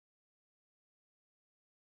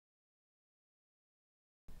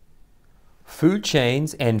Food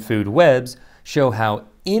chains and food webs show how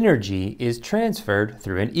energy is transferred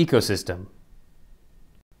through an ecosystem.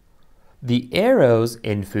 The arrows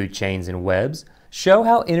in food chains and webs show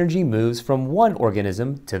how energy moves from one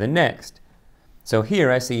organism to the next. So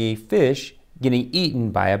here I see a fish getting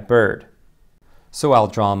eaten by a bird. So I'll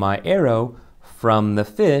draw my arrow from the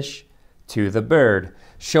fish to the bird,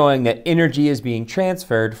 showing that energy is being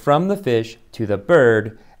transferred from the fish to the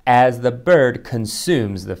bird as the bird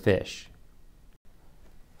consumes the fish.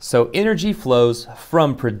 So energy flows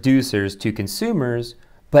from producers to consumers,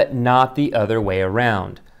 but not the other way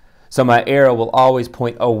around. So my arrow will always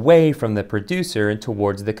point away from the producer and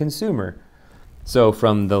towards the consumer. So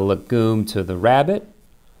from the legume to the rabbit,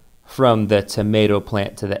 from the tomato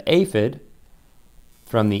plant to the aphid,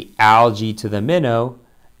 from the algae to the minnow,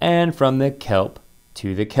 and from the kelp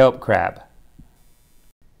to the kelp crab.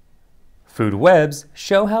 Food webs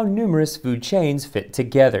show how numerous food chains fit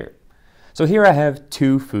together. So here I have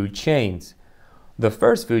two food chains. The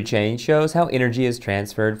first food chain shows how energy is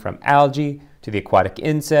transferred from algae to the aquatic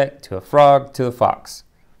insect to a frog to a fox.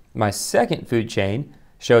 My second food chain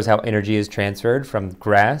shows how energy is transferred from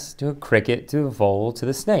grass to a cricket to a vole to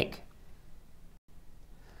the snake.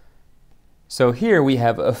 So here we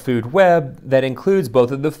have a food web that includes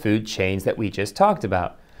both of the food chains that we just talked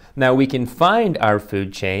about. Now we can find our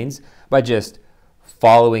food chains by just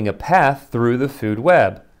following a path through the food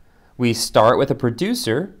web. We start with a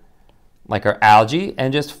producer, like our algae,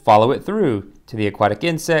 and just follow it through to the aquatic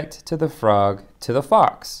insect, to the frog, to the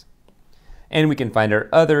fox. And we can find our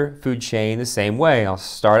other food chain the same way. I'll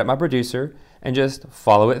start at my producer and just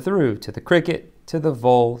follow it through to the cricket, to the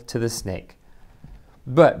vole, to the snake.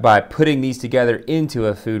 But by putting these together into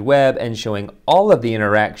a food web and showing all of the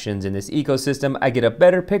interactions in this ecosystem, I get a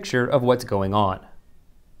better picture of what's going on.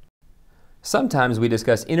 Sometimes we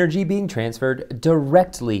discuss energy being transferred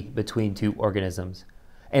directly between two organisms.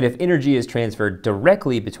 And if energy is transferred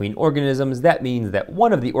directly between organisms, that means that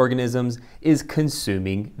one of the organisms is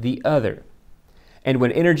consuming the other. And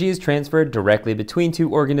when energy is transferred directly between two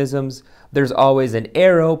organisms, there's always an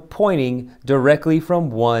arrow pointing directly from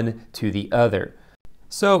one to the other.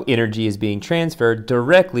 So energy is being transferred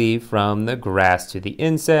directly from the grass to the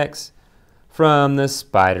insects, from the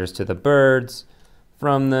spiders to the birds,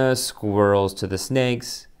 from the squirrels to the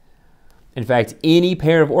snakes. In fact, any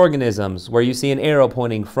pair of organisms where you see an arrow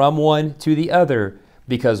pointing from one to the other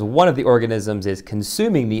because one of the organisms is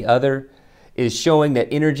consuming the other is showing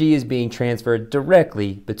that energy is being transferred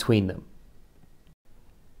directly between them.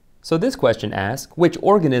 So this question asks, which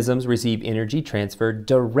organisms receive energy transferred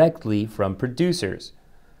directly from producers?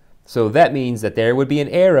 So that means that there would be an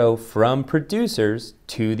arrow from producers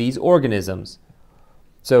to these organisms.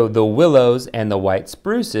 So the willows and the white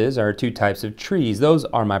spruces are two types of trees. Those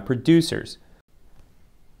are my producers.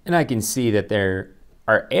 And I can see that there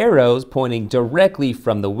are arrows pointing directly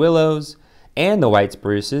from the willows and the white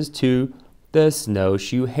spruces to the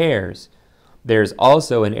snowshoe hares. There's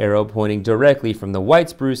also an arrow pointing directly from the white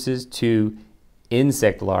spruces to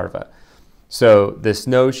insect larvae. So the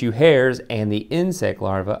snowshoe hares and the insect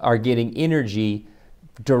larvae are getting energy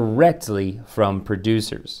directly from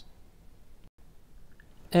producers.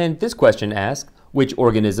 And this question asks, which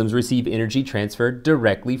organisms receive energy transferred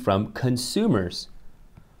directly from consumers?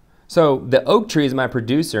 So the oak tree is my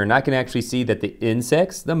producer, and I can actually see that the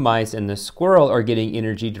insects, the mice, and the squirrel are getting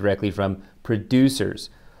energy directly from producers.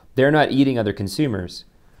 They're not eating other consumers.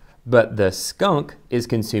 But the skunk is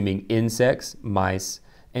consuming insects, mice,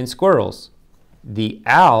 and squirrels. The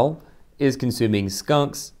owl is consuming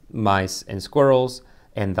skunks, mice, and squirrels,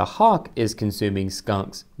 and the hawk is consuming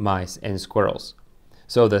skunks, mice, and squirrels.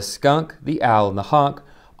 So the skunk, the owl, and the hawk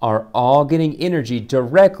are all getting energy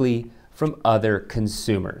directly from other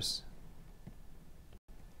consumers.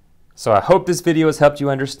 So I hope this video has helped you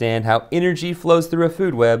understand how energy flows through a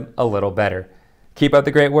food web a little better. Keep up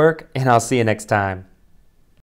the great work, and I'll see you next time.